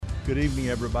Good evening,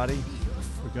 everybody.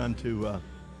 We're going to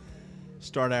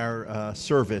start our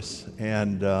service,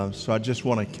 and so I just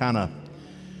want to kind of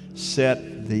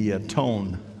set the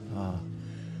tone.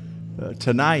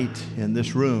 Tonight in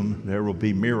this room, there will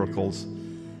be miracles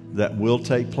that will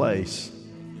take place.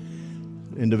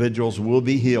 Individuals will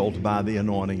be healed by the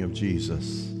anointing of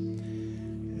Jesus.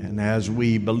 And as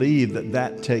we believe that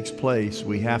that takes place,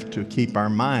 we have to keep our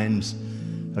minds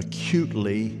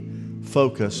acutely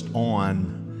focused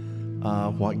on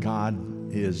what God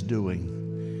is doing.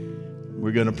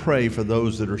 We're going to pray for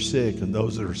those that are sick and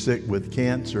those that are sick with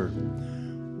cancer.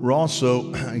 We're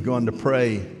also going to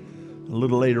pray a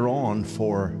little later on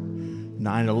for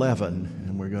 9/11,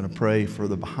 and we're going to pray for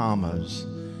the Bahamas,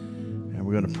 and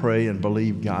we're going to pray and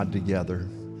believe God together.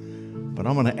 But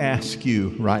I'm going to ask you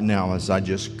right now, as I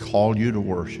just call you to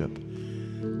worship,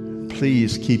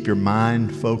 please keep your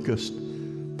mind focused.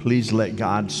 Please let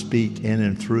God speak in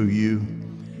and through you,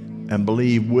 and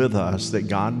believe with us that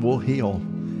God will heal.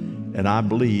 And I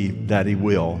believe that He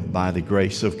will by the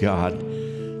grace of God.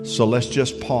 So let's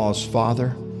just pause.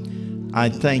 Father, I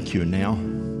thank you now.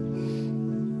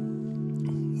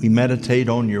 We meditate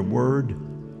on your word.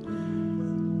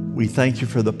 We thank you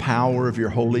for the power of your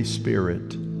Holy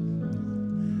Spirit.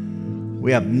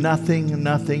 We have nothing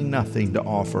to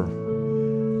offer.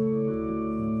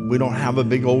 We don't have a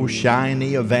big old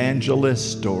shiny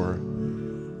evangelist or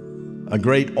a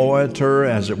great orator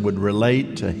as it would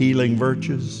relate to healing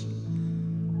virtues.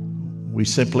 We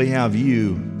simply have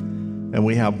you, and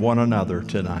we have one another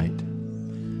tonight.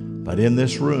 But in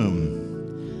this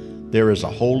room, there is a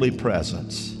holy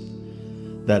presence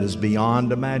that is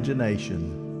beyond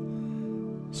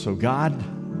imagination. So God,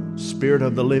 Spirit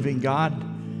of the living God,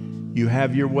 you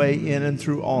have your way in and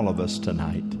through all of us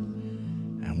tonight.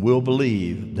 And we'll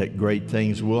believe that great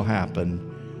things will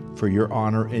happen for your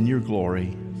honor and your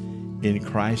glory. In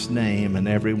Christ's name, and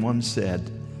everyone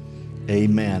said,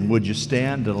 amen. Would you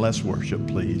stand and let's worship,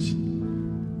 please?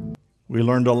 We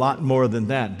learned a lot more than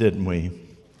that, didn't we?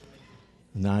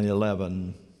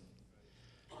 9/11.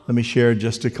 Let me share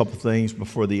just a couple things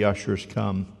before the ushers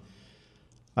come.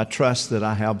 I trust that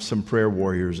I have some prayer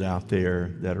warriors out there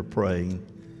that are praying.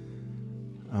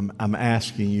 I'm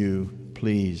asking you,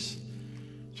 please,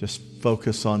 just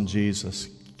focus on Jesus.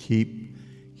 Keep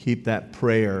that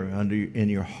prayer in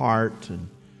your heart and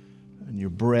your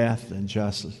breath, and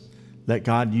just let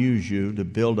God use you to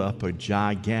build up a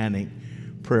gigantic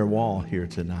prayer wall here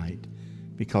tonight.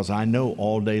 Because I know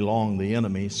all day long the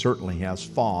enemy certainly has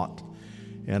fought.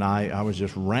 And I was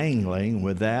just wrangling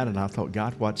with that, and I thought,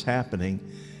 God, what's happening?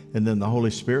 And then the Holy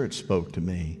Spirit spoke to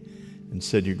me and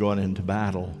said, you're going into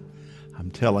battle. I'm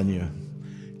telling you,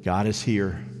 God is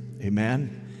here.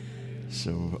 Amen?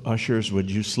 So ushers,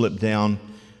 would you slip down?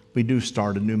 We do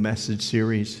start a new message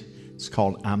series. It's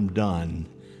called I'm Done.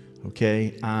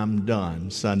 Okay? I'm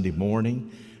Done. Sunday morning.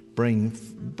 Bring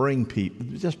people.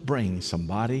 Just bring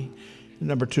somebody.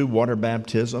 Number 2, water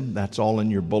baptism. That's all in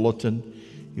your bulletin.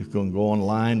 You can go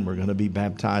online. We're going to be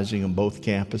baptizing on both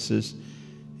campuses.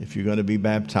 If you're going to be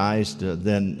baptized,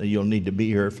 then you'll need to be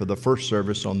here for the first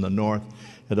service on the north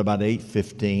at about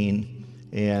 8:15,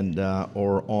 and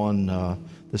or on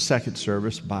the second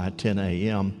service by 10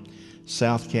 a.m.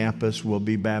 South Campus will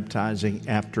be baptizing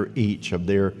after each of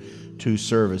their 2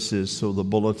 services, so the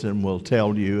bulletin will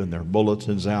tell you, and there are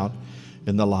bulletins out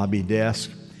in the lobby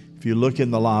desk. If you look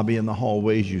in the lobby and the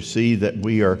hallways, you see that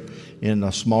we are in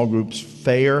a small groups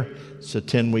fair. It's a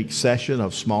 10-week session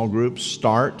of small groups.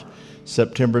 Start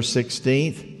September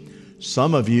 16th.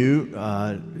 Some of you,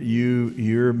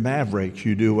 you're mavericks.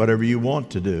 You do whatever you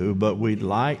want to do, but we'd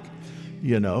like,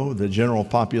 the general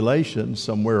population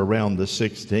somewhere around the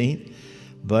 16th.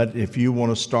 But if you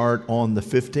want to start on the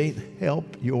 15th,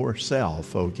 help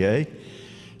yourself, okay?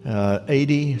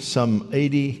 80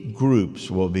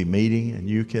 groups will be meeting, and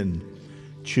you can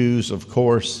choose, of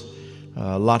course,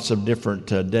 lots of different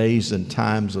days and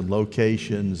times and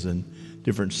locations and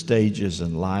different stages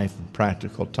in life and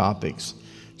practical topics.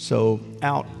 So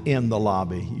out in the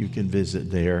lobby, you can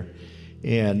visit there,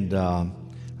 and I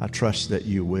trust that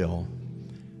you will.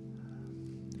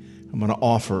 I'm going to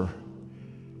offer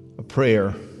a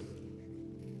prayer.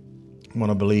 I want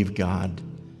to believe God.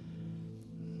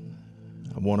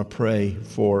 I want to pray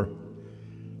for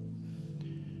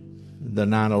the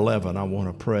 9/11. I want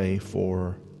to pray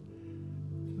for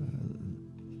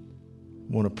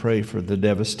the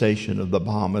devastation of the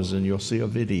Bahamas, and you'll see a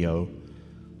video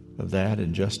of that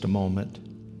in just a moment.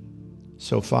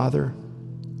 So, Father,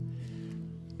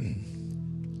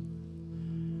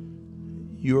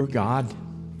 you're God,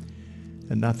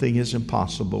 and nothing is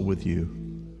impossible with you.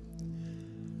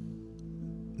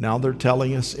 Now they're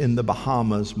telling us in the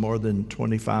Bahamas more than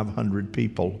 2,500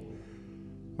 people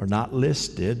are not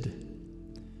listed.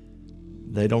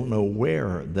 They don't know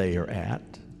where they are at.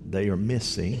 They are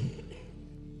missing.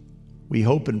 We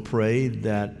hope and pray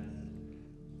that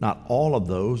not all of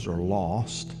those are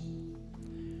lost.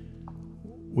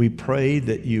 We pray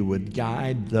that you would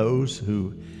guide those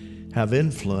who have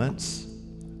influence.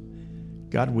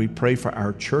 God, we pray for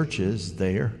our churches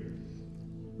there,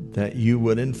 that you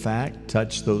would in fact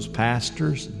touch those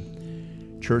pastors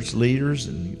and church leaders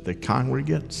and the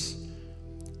congregants.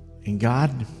 And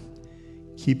God,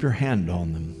 keep your hand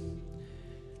on them.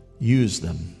 Use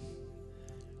them.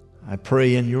 I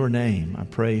pray in your name. I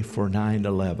pray for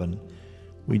 9/11.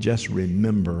 We just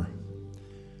remember,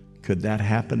 could that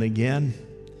happen again?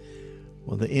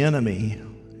 Well, the enemy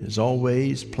is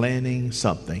always planning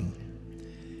something.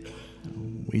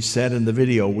 We said in the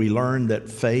video, we learned that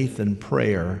faith and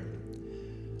prayer.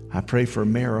 I pray for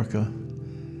America,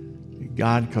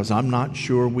 God, because I'm not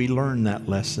sure we learned that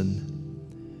lesson.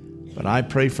 But I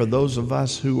pray for those of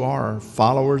us who are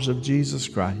followers of Jesus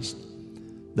Christ,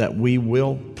 that we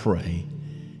will pray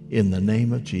in the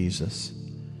name of Jesus.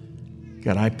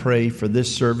 God, I pray for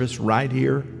this service right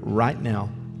here, right now.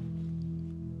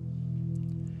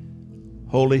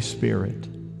 Holy Spirit,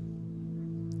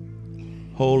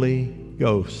 Holy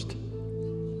Ghost,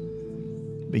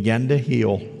 begin to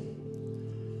heal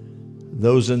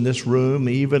those in this room,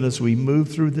 even as we move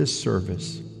through this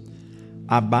service.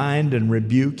 I bind and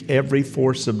rebuke every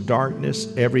force of darkness,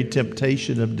 every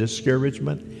temptation of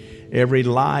discouragement, every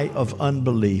lie of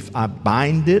unbelief. I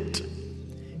bind it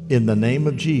in the name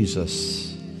of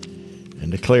Jesus and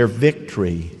declare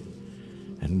victory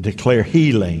and declare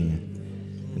healing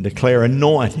and declare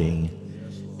anointing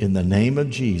in the name of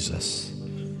Jesus.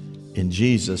 In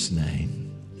Jesus'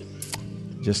 name.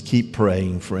 Just keep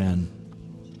praying, friend.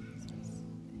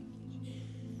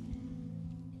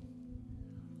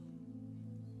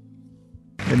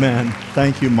 Amen.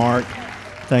 Thank you, Mark.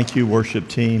 Thank you, worship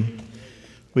team.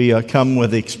 We come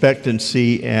with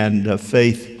expectancy and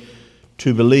faith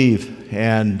to believe.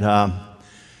 And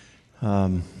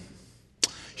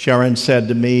Sharon said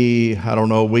to me, I don't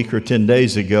know, a week or 10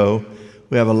 days ago,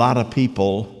 we have a lot of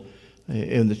people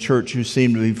in the church who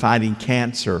seem to be fighting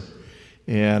cancer.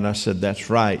 And I said, that's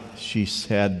right. She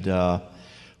said,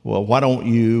 well, why don't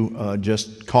you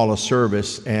just call a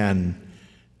service and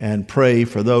pray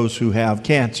for those who have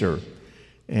cancer?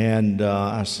 And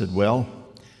I said, well,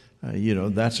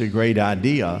 that's a great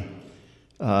idea.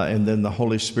 And then the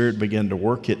Holy Spirit began to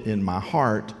work it in my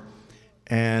heart.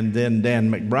 And then Dan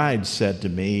McBride said to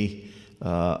me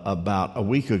about a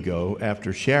week ago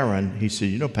after Sharon, he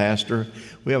said, Pastor,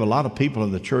 we have a lot of people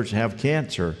in the church that have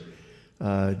cancer.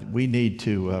 We need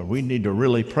to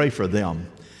really pray for them.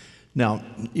 Now,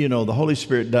 the Holy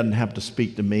Spirit doesn't have to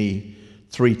speak to me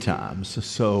 3 times.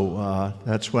 So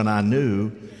that's when I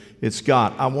knew it's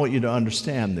God. I want you to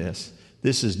understand this.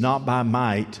 This is not by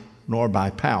might nor by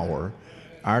power.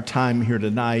 Our time here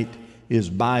tonight is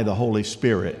by the Holy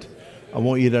Spirit. I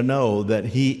want you to know that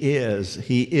He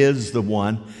is the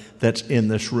one that's in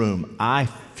this room. I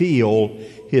feel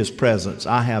His presence.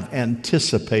 I have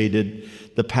anticipated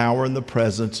the power and the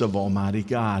presence of Almighty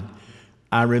God.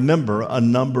 I remember a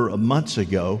number of months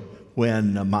ago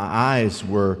when my eyes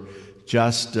were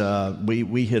just,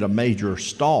 we hit a major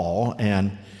stall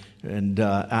and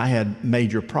I had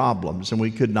major problems and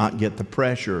we could not get the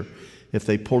pressure. If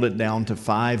they pulled it down to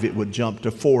 5, it would jump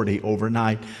to 40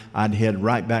 overnight. I'd head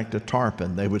right back to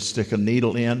Tarpon. They would stick a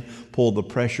needle in, pull the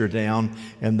pressure down,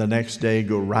 and the next day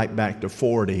go right back to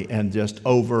 40, and just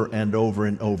over and over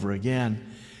and over again.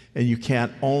 And you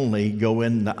can't only go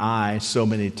in the eye so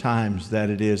many times that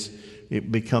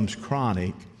it becomes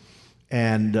chronic.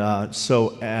 And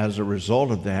so as a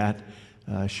result of that,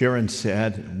 Sharon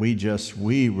said,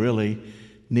 we really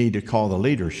need to call the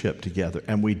leadership together.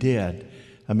 And we did.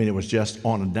 I mean, it was just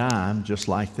on a dime, just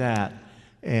like that.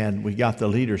 And we got the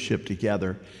leadership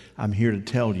together. I'm here to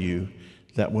tell you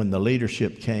that when the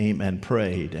leadership came and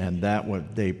prayed, and that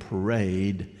what they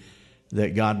prayed,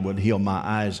 that God would heal my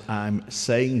eyes, I'm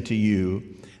saying to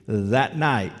you, that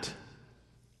night,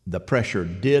 the pressure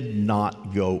did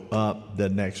not go up. The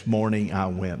next morning, I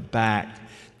went back.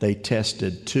 They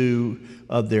tested 2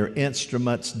 of their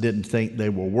instruments, didn't think they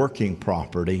were working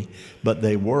properly, but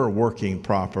they were working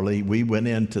properly. We went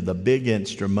into the big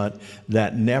instrument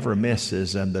that never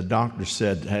misses, and the doctor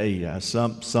said, hey,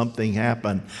 something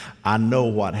happened. I know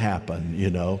what happened,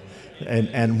 you know.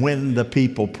 And when the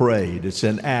people prayed, it's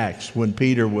in Acts, when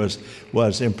Peter was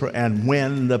and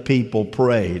when the people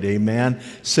prayed, amen?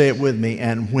 Say it with me,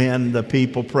 and when the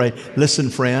people prayed.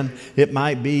 Listen, friend, it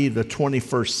might be the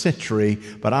 21st century,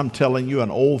 but I'm telling you,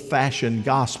 an old-fashioned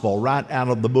gospel right out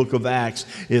of the book of Acts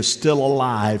is still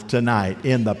alive tonight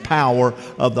in the power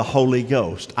of the Holy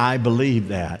Ghost. I believe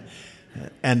that.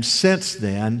 And since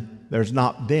then, there's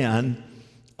not been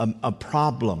a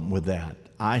problem with that.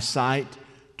 Eyesight,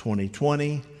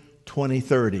 20/20,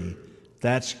 20/30.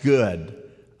 That's good.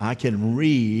 I can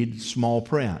read small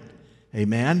print.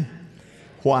 Amen?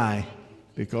 Why?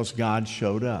 Because God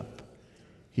showed up.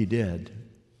 He did.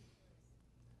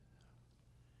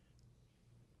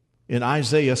 In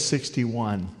Isaiah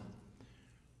 61,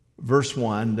 verse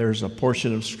 1, there's a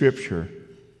portion of Scripture. It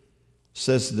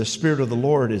says, the Spirit of the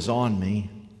Lord is on me,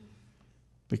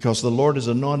 because the Lord has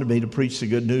anointed me to preach the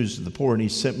good news to the poor, and He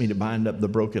sent me to bind up the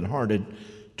brokenhearted,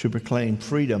 to proclaim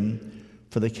freedom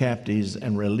for the captives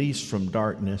and release from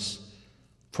darkness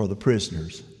for the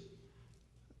prisoners.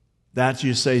 That,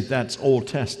 you say, that's Old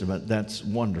Testament. That's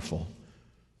wonderful.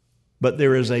 But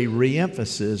there is a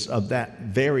reemphasis of that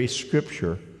very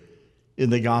scripture in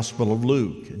the Gospel of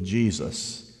Luke,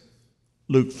 Jesus.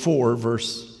 Luke 4,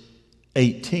 verse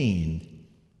 18,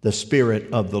 the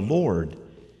Spirit of the Lord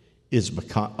is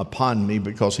upon me,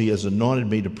 because He has anointed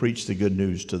me to preach the good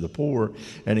news to the poor,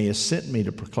 and He has sent me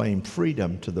to proclaim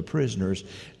freedom to the prisoners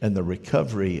and the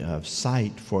recovery of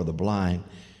sight for the blind,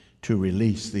 to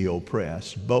release the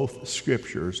oppressed. Both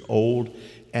scriptures, Old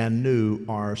and New,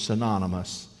 are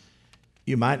synonymous.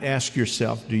 You might ask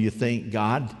yourself, do you think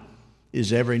God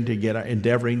is endeavoring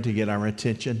to get our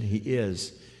attention? He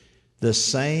is. The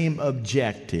same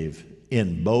objective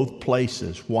in both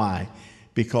places. Why?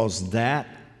 Because that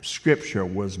Scripture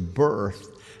was birthed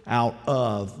out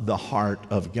of the heart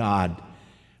of God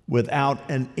without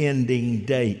an ending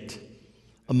date.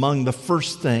 Among the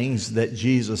first things that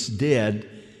Jesus did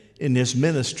in His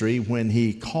ministry when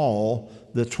He called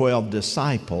the 12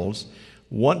 disciples,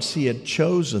 once He had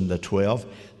chosen the 12,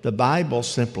 the Bible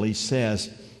simply says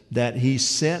that He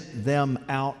sent them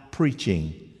out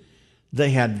preaching. They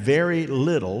had very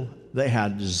little, they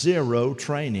had zero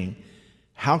training.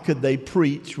 How could they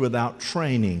preach without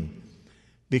training?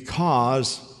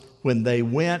 Because when they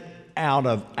went out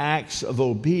of acts of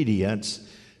obedience,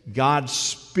 God's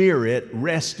Spirit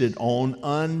rested on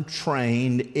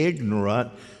untrained,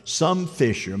 ignorant, some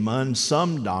fishermen,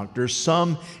 some doctors,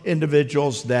 some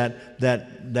individuals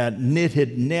that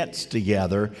knitted nets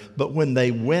together. But when they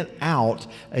went out,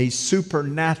 a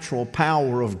supernatural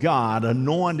power of God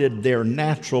anointed their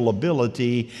natural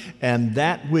ability, and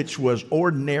that which was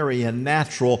ordinary and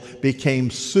natural became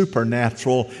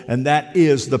supernatural, and that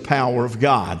is the power of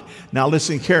God. Now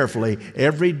listen carefully.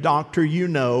 Every doctor you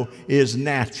know is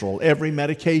natural. Every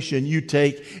medication you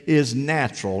take is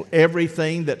natural.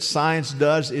 Everything that science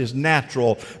does is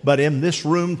natural. But in this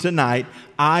room tonight,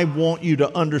 I want you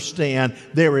to understand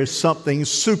there is something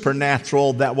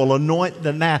supernatural that will anoint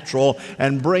the natural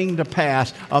and bring to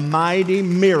pass a mighty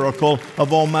miracle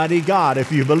of Almighty God.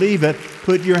 If you believe it,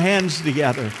 put your hands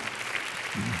together.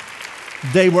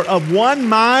 They were of one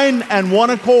mind and one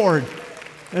accord.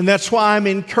 And that's why I'm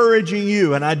encouraging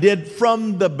you, and I did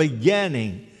from the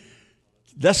beginning.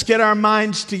 Let's get our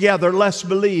minds together. Let's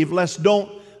believe. Let's don't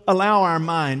allow our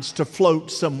minds to float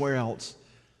somewhere else.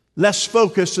 Let's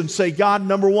focus and say, God,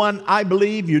 number one, I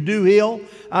believe you do heal.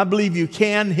 I believe you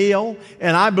can heal.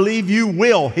 And I believe you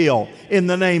will heal in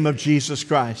the name of Jesus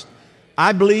Christ.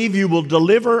 I believe you will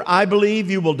deliver. I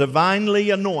believe you will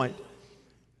divinely anoint.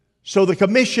 So the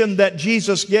commission that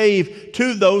Jesus gave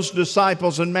to those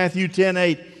disciples in Matthew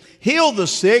 10:8, heal the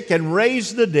sick and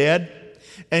raise the dead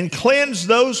and cleanse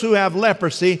those who have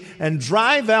leprosy and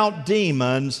drive out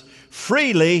demons.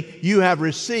 Freely you have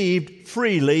received,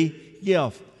 freely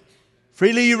give.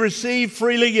 Freely you receive,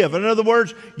 freely give. In other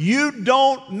words, you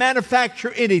don't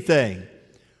manufacture anything.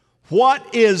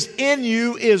 What is in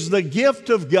you is the gift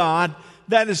of God.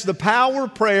 That is the power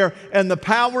of prayer and the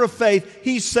power of faith.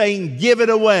 He's saying, give it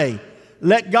away.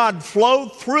 Let God flow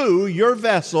through your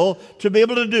vessel to be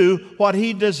able to do what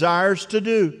He desires to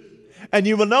do. And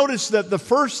you will notice that the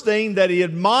first thing that He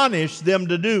admonished them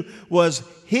to do was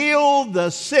heal the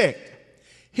sick.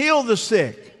 Heal the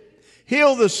sick.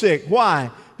 Heal the sick.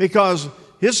 Why? Because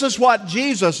this is what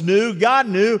Jesus knew. God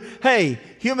knew, hey,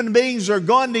 human beings are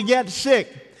going to get sick.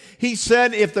 He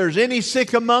said, if there's any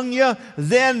sick among you,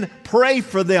 then pray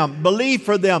for them, believe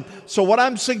for them. So what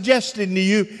I'm suggesting to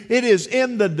you, it is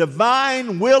in the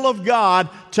divine will of God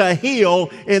to heal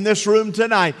in this room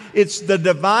tonight. It's the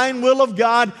divine will of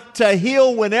God to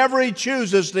heal whenever He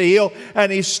chooses to heal,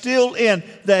 and He's still in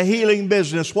the healing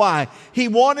business. Why? He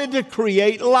wanted to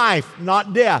create life,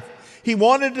 not death. He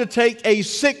wanted to take a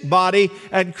sick body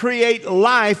and create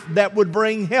life that would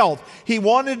bring health. He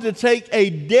wanted to take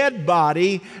a dead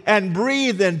body and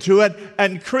breathe into it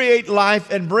and create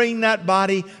life and bring that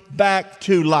body back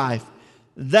to life.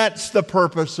 That's the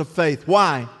purpose of faith.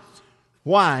 Why?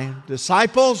 Why?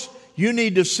 Disciples, you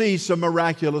need to see some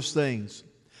miraculous things.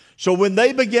 So when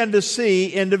they began to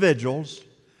see individuals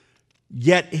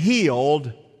get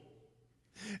healed,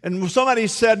 and somebody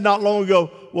said not long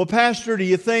ago, well, Pastor, do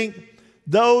you think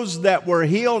those that were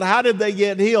healed, how did they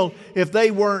get healed if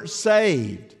they weren't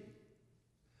saved?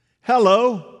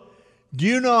 Hello? Do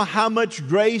you know how much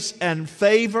grace and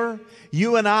favor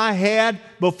you and I had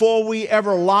before we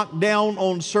ever locked down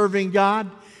on serving God?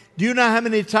 Do you know how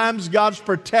many times God's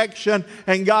protection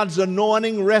and God's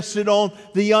anointing rested on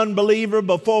the unbeliever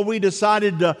before we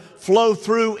decided to flow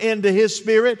through into His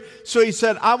Spirit? So He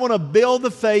said, I want to build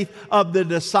the faith of the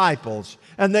disciples.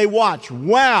 And they watched.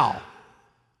 Wow!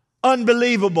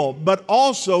 Unbelievable. But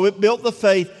also it built the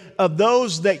faith of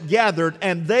those that gathered,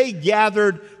 and they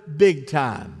gathered big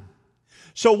time.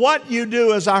 So what you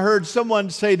do, as I heard someone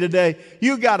say today,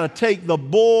 you got to take the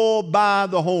bull by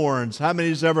the horns. How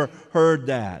many's ever heard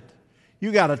that?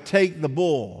 You got to take the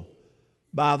bull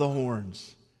by the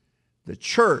horns. The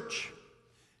church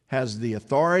has the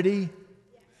authority,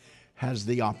 has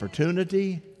the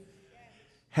opportunity,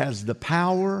 has the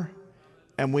power,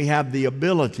 and we have the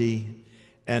ability.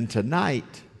 And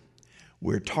tonight,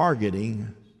 we're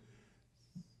targeting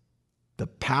the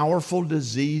powerful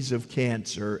disease of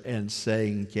cancer and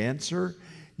saying, cancer,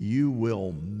 you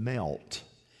will melt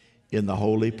in the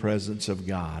holy presence of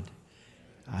God.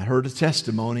 I heard a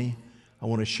testimony. I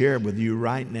want to share it with you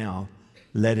right now.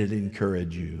 Let it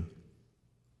encourage you.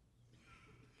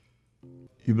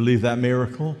 You believe that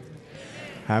miracle?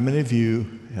 How many of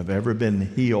you have ever been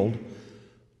healed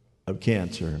of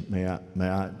cancer? May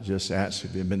I just ask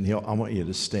if you've been healed? I want you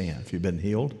to stand. If you've been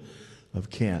healed of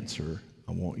cancer,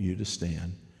 I want you to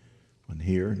stand. And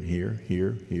here, here,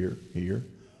 here, here, here,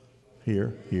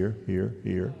 here, here, here,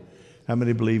 here. How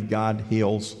many believe God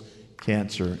heals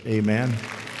cancer? Amen.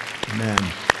 Amen.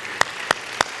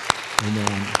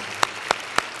 Amen.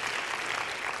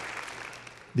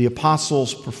 The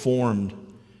apostles performed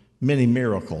many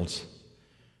miracles.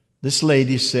 This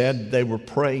lady said they were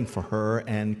praying for her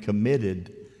and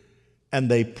committed, and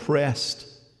they pressed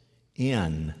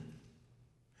in.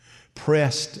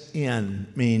 Pressed in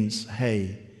means,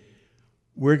 hey,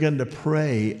 we're going to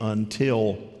pray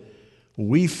until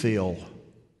we feel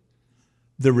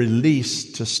the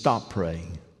release to stop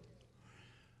praying.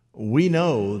 We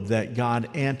know that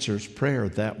God answers prayer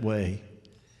that way.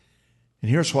 And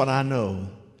here's what I know.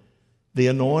 The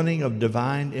anointing of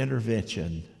divine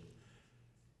intervention.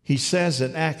 He says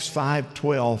in Acts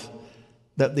 5:12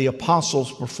 that the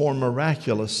apostles performed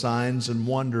miraculous signs and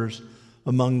wonders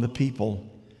among the people.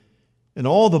 And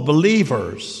all the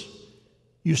believers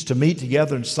used to meet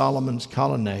together in Solomon's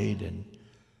colonnade, and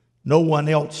no one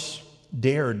else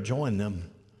dared join them.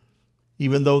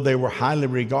 Even though they were highly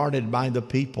regarded by the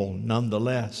people,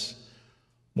 nonetheless,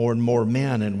 more and more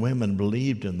men and women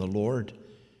believed in the Lord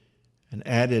and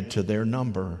added to their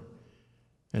number.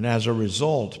 And as a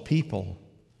result, people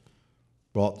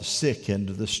brought the sick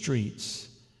into the streets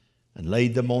and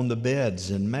laid them on the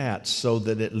beds and mats so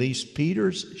that at least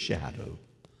Peter's shadow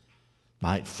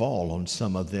might fall on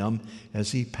some of them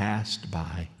as he passed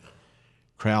by.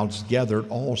 Crowds gathered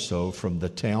also from the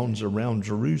towns around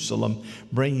Jerusalem,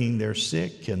 bringing their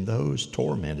sick and those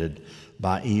tormented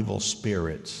by evil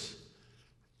spirits,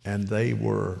 and they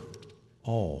were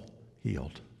all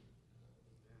healed.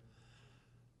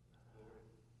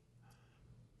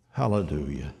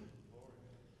 Hallelujah.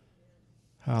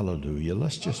 Hallelujah.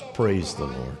 Let's just praise the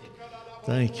Lord.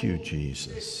 Thank you,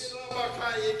 Jesus.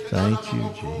 Thank you,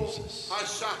 Jesus.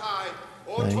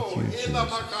 Thank you,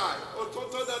 Jesus.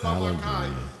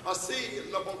 Hallelujah.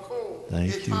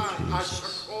 Thank you,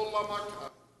 Jesus.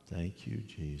 Thank you,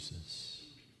 Jesus.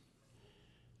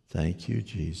 Thank you,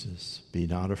 Jesus. Be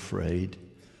not afraid.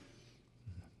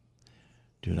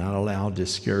 Do not allow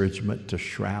discouragement to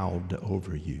shroud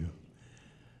over you.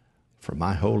 For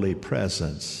my holy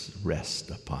presence rests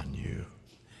upon you.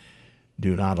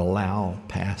 Do not allow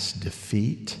past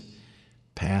defeat,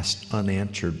 past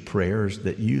unanswered prayers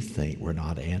that you think were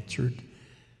not answered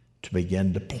to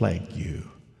begin to plague you.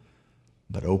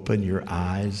 But open your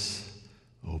eyes,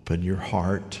 open your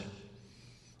heart,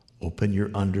 open your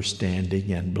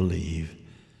understanding, and believe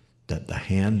that the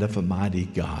hand of a mighty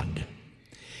God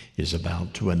is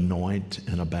about to anoint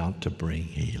and about to bring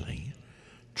healing.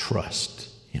 Trust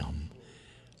him.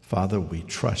 Father, we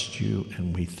trust you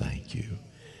and we thank you.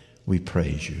 We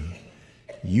praise you.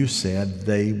 You said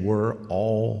they were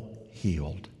all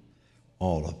healed,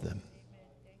 all of them.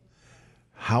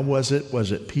 How was it?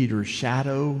 Was it Peter's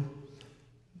shadow?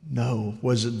 No.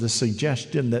 Was it the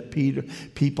suggestion that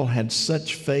people had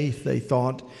such faith they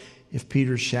thought if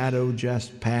Peter's shadow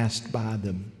just passed by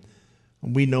them?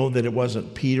 We know that it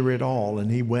wasn't Peter at all, and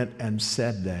he went and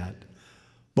said that.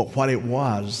 But what it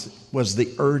was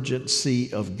the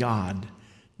urgency of God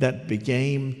that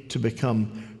began to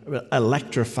become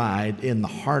electrified in the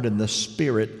heart and the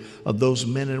spirit of those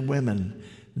men and women,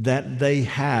 that they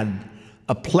had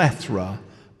a plethora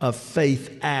of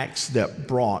faith acts that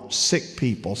brought sick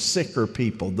people, sicker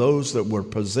people, those that were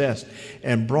possessed,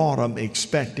 and brought them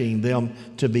expecting them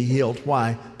to be healed.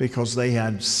 Why? Because they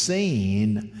had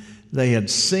seen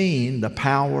the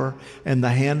power and the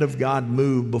hand of God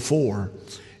move before.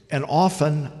 And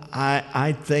often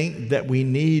I think that we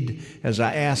need, as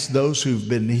I ask those who've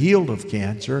been healed of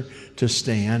cancer to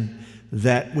stand,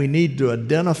 that we need to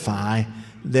identify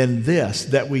then this,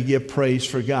 that we give praise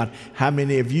for God. How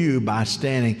many of you, by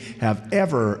standing, have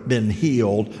ever been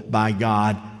healed by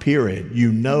God, period?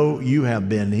 You know you have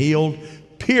been healed,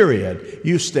 period.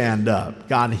 You stand up.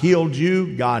 God healed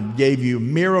you. God gave you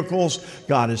miracles.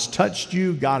 God has touched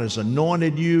you. God has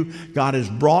anointed you. God has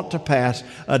brought to pass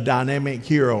a dynamic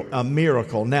hero, a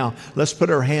miracle. Now, let's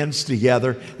put our hands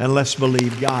together and let's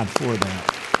believe God for that.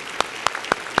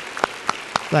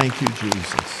 Thank you,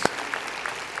 Jesus.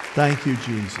 Thank you,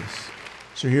 Jesus.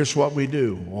 So here's what we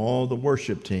do. All the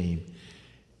worship team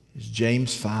is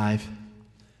James 5.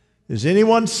 Is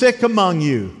anyone sick among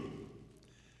you?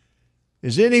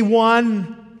 Is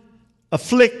anyone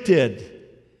afflicted?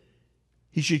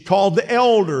 He should call the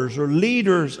elders or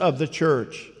leaders of the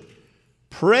church.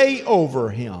 Pray over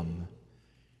him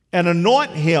and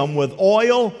anoint him with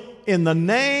oil in the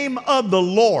name of the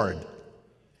Lord.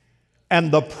 And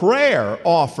the prayer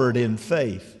offered in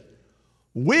faith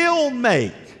will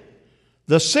make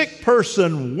the sick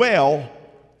person well,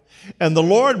 and the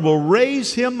Lord will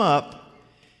raise him up.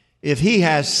 If he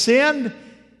has sinned,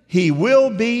 he will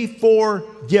be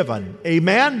forgiven.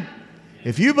 Amen?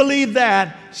 If you believe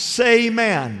that, say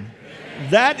amen.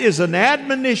 That is an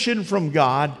admonition from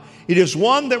God. It is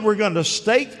one that we're going to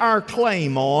stake our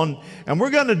claim on, and we're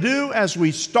going to do as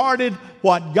we started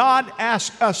what God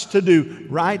asked us to do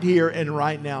right here and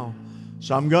right now.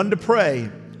 So I'm going to pray.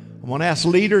 I want to ask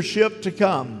leadership to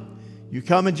come. You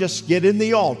come and just get in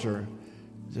the altar.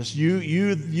 Just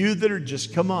you that are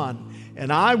just come on.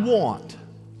 And I want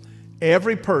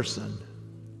every person,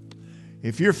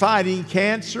 if you're fighting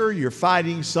cancer, you're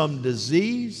fighting some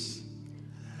disease,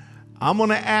 I'm going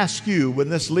to ask you when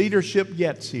this leadership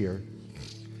gets here.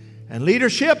 And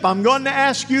leadership, I'm going to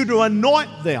ask you to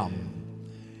anoint them.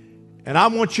 And I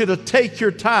want you to take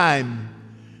your time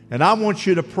and I want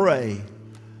you to pray.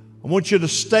 I want you to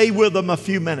stay with them a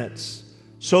few minutes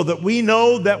so that we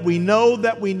know that we know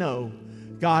that we know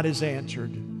God has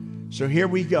answered. So here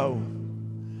we go.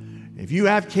 If you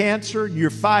have cancer, you're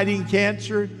fighting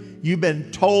cancer, you've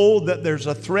been told that there's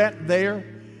a threat there,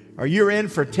 or you're in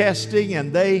for testing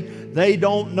and they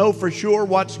don't know for sure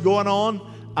what's going on,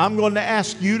 I'm going to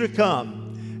ask you to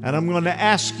come and I'm going to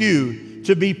ask you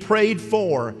to be prayed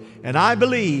for. And I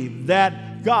believe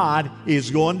that God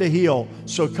is going to heal.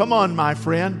 So come on, my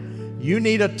friend. You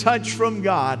need a touch from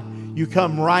God. You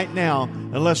come right now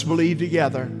and let's believe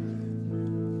together.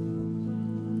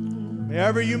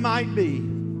 Wherever you might be,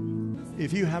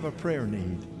 if you have a prayer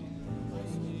need,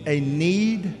 a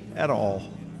need at all,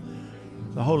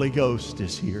 the Holy Ghost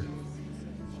is here.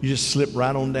 You just slip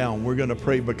right on down. We're going to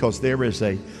pray because there is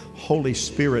a Holy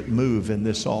Spirit move in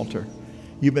this altar.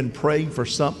 You've been praying for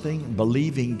something,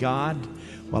 believing God.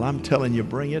 Well, I'm telling you,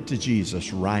 bring it to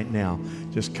Jesus right now.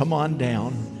 Just come on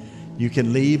down. You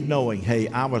can leave knowing, hey,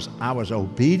 I was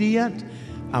obedient.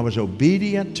 I was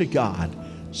obedient to God.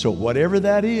 So whatever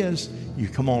that is, you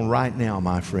come on right now,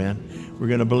 my friend. We're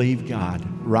going to believe God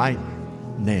right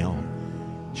now.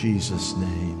 In Jesus'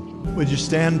 name. Would you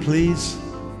stand, please?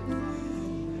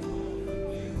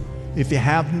 If you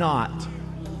have not,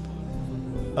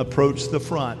 approach the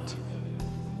front.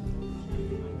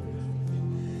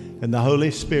 And the Holy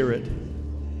Spirit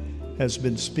has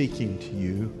been speaking to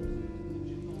you,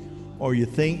 or you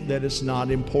think that it's not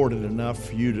important enough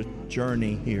for you to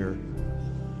journey here.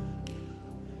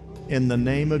 In the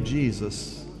name of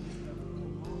Jesus,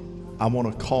 I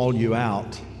want to call you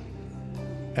out,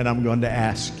 and I'm going to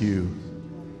ask you,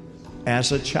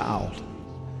 as a child,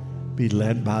 be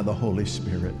led by the Holy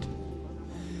Spirit.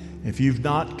 If you've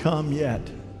not come yet,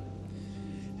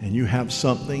 and you have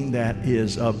something that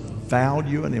is of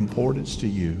value and importance to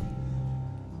you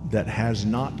that has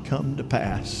not come to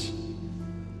pass,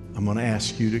 I'm going to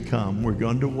ask you to come. We're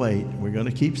going to wait. We're going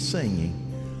to keep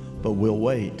singing, but we'll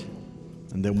wait,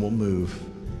 and then we'll move.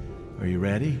 Are you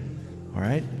ready? All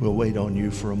right? We'll wait on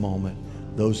you for a moment.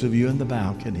 Those of you in the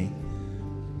balcony,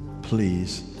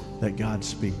 please let God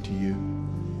speak to you.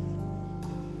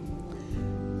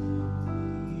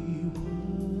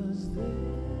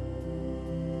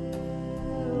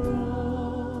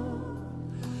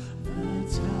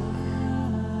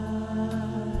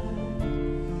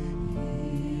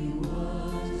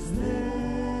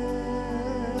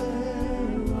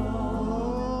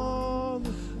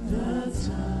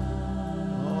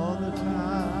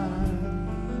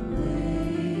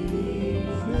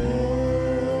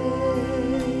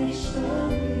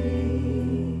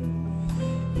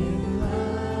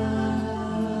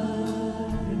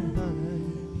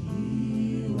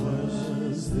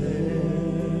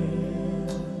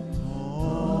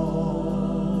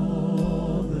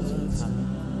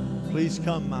 Please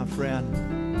come, my friend.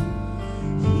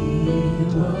 He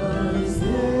was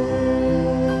there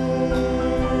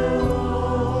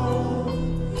all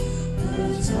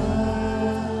the time.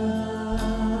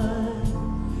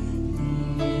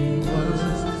 He was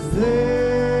there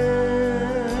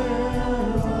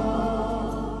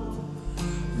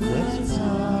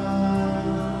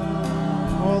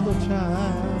all the time.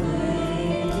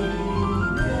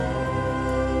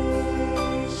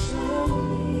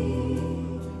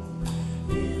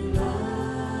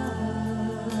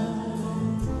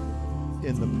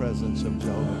 In the presence of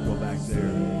Jehovah. Go back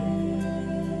there.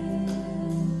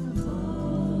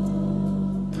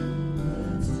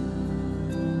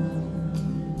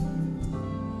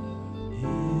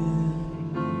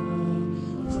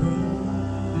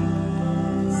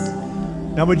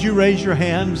 Now would you raise your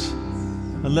hands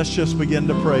and let's just begin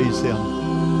to praise Him.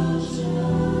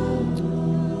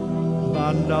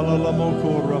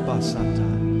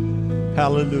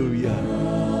 Hallelujah.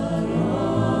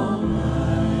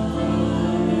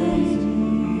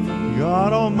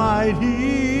 God Almighty,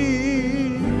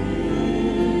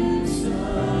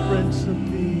 Prince of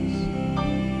Peace,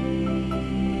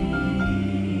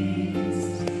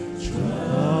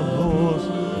 troubles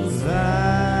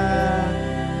vanish,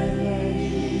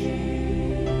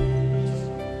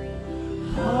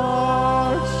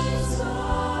 hearts,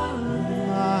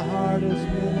 my heart is in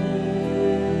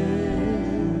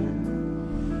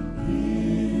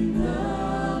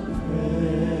the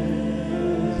presence.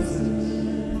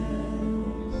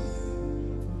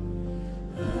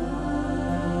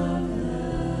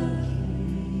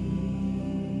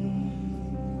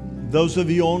 Those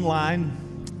of you online,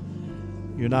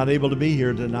 you're not able to be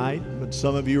here tonight, but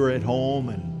some of you are at home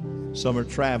and some are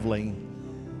traveling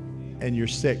and you're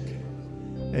sick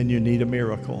and you need a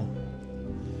miracle.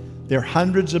 There are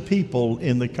hundreds of people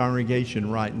in the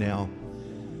congregation right now,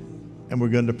 and we're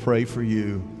going to pray for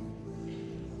you.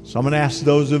 So I'm going to ask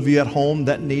those of you at home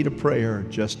that need a prayer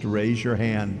just to raise your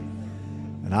hand.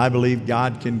 And I believe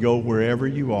God can go wherever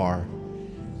you are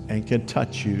and can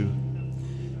touch you.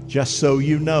 Just so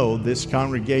you know, this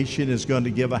congregation is going to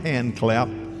give a hand clap,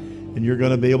 and you're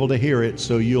going to be able to hear it,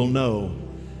 so you'll know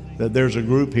that there's a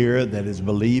group here that is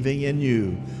believing in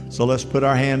you. So let's put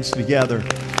our hands together.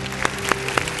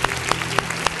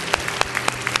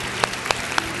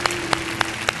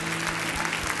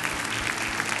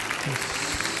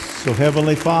 So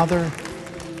Heavenly Father,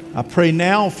 I pray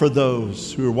now for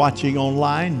those who are watching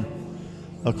online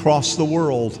across the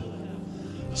world.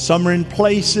 Some are in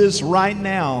places right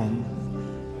now.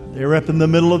 They're up in the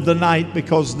middle of the night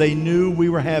because they knew we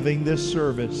were having this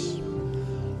service.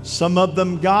 Some of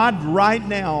them, God, right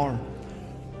now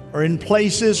are in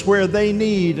places where they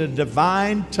need a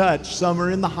divine touch. Some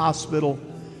are in the hospital.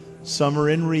 Some are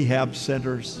in rehab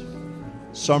centers.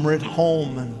 Some are at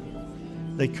home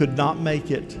and they could not make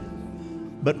it.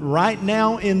 But right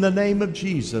now, in the name of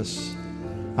Jesus,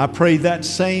 I pray that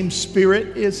same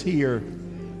Spirit is here,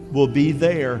 will be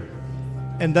there,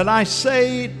 and that I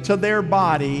say to their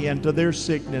body and to their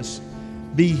sickness,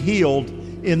 be healed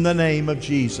in the name of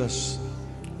Jesus.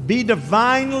 Be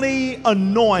divinely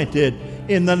anointed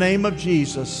in the name of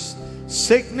Jesus.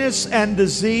 Sickness and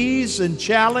disease and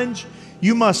challenge,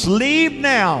 you must leave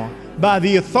now by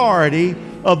the authority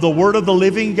of the Word of the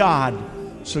living God.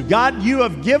 So God, you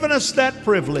have given us that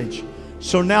privilege.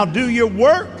 So now do your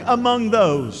work among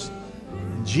those.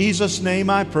 In Jesus' name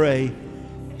I pray.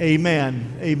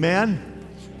 Amen. Amen.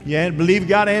 Yeah, believe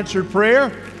God answered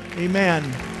prayer? Amen.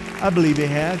 I believe He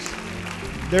has.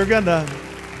 They're gonna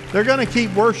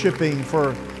keep worshiping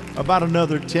for about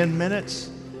another 10 minutes.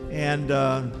 And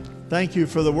thank you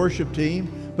for the worship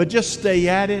team. But just stay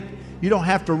at it. You don't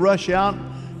have to rush out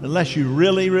unless you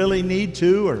really, really need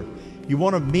to, or you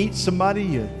want to meet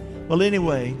somebody. Well,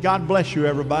 anyway, God bless you,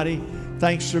 everybody.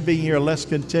 Thanks for being here. Let's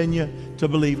continue to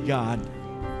believe God.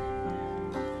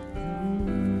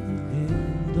 In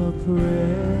the presence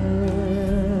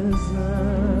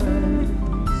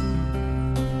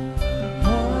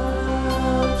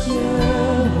of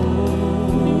Jehovah,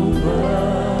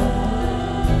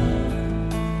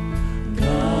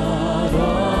 God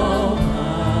Almighty,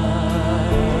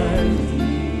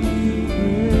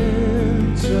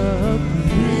 Prince of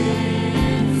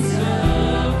Peace,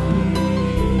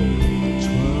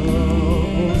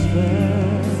 troubles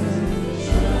vanish,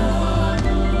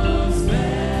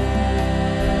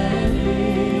 and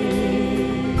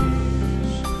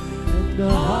the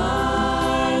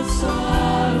hearts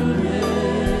are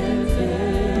lifted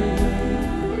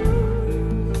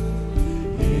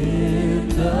in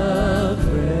the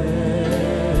presence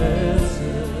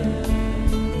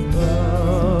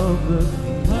of the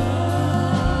Father.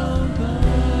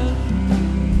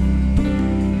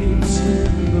 It's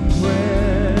in the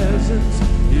presence,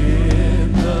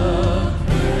 in the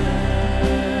presence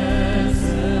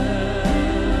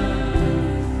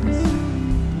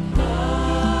of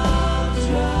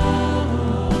Jehovah,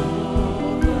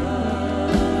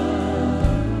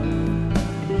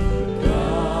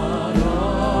 God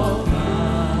Almighty,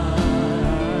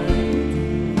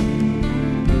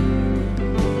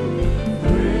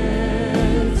 Prince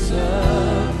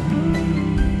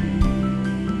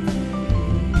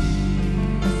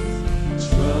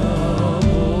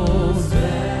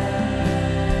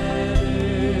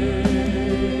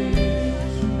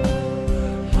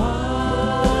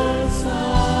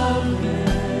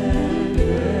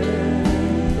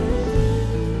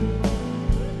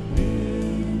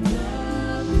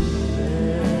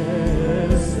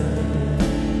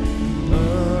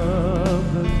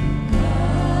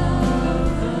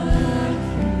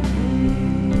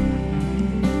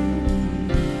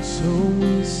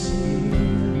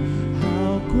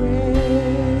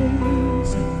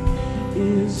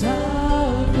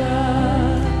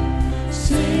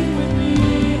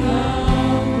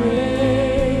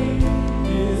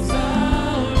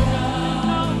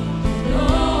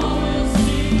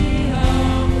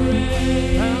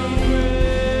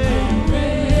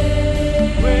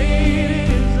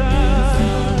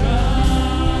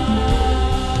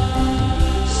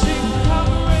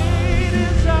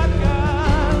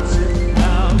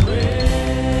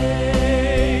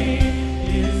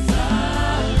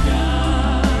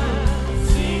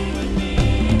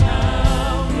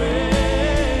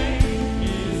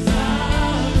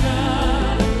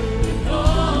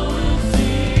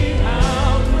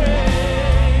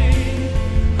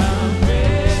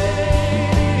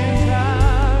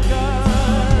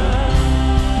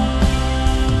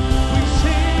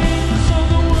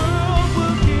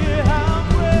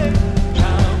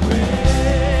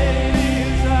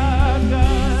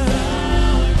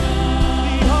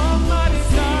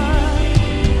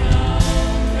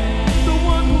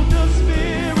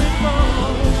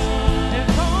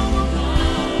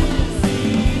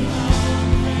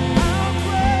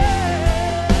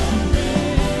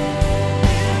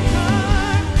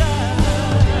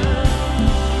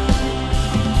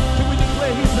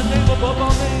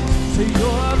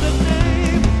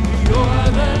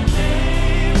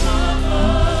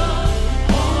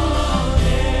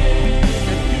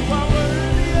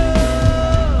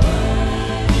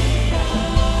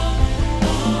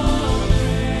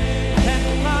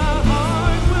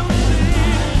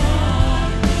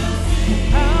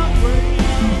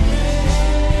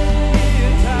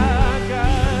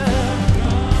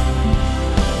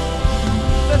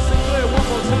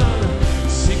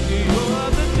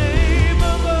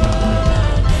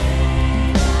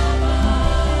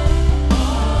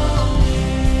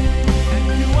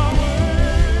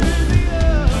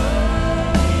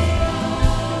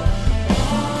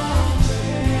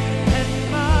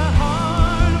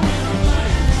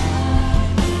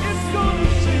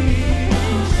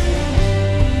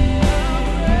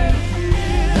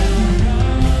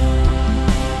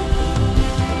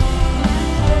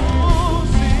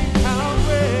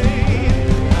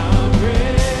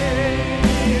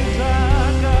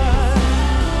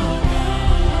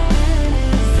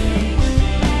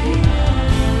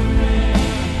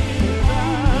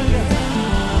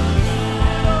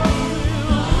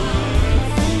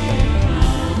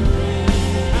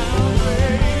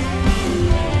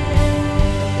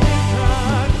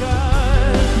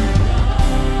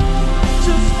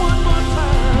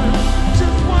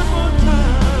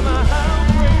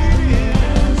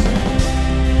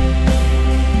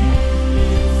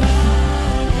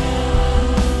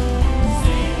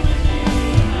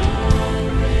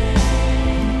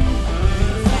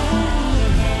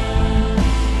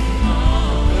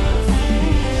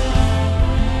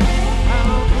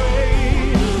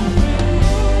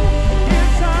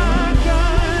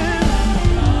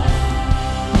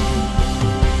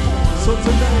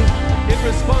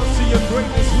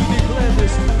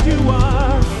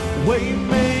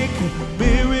Waymaker,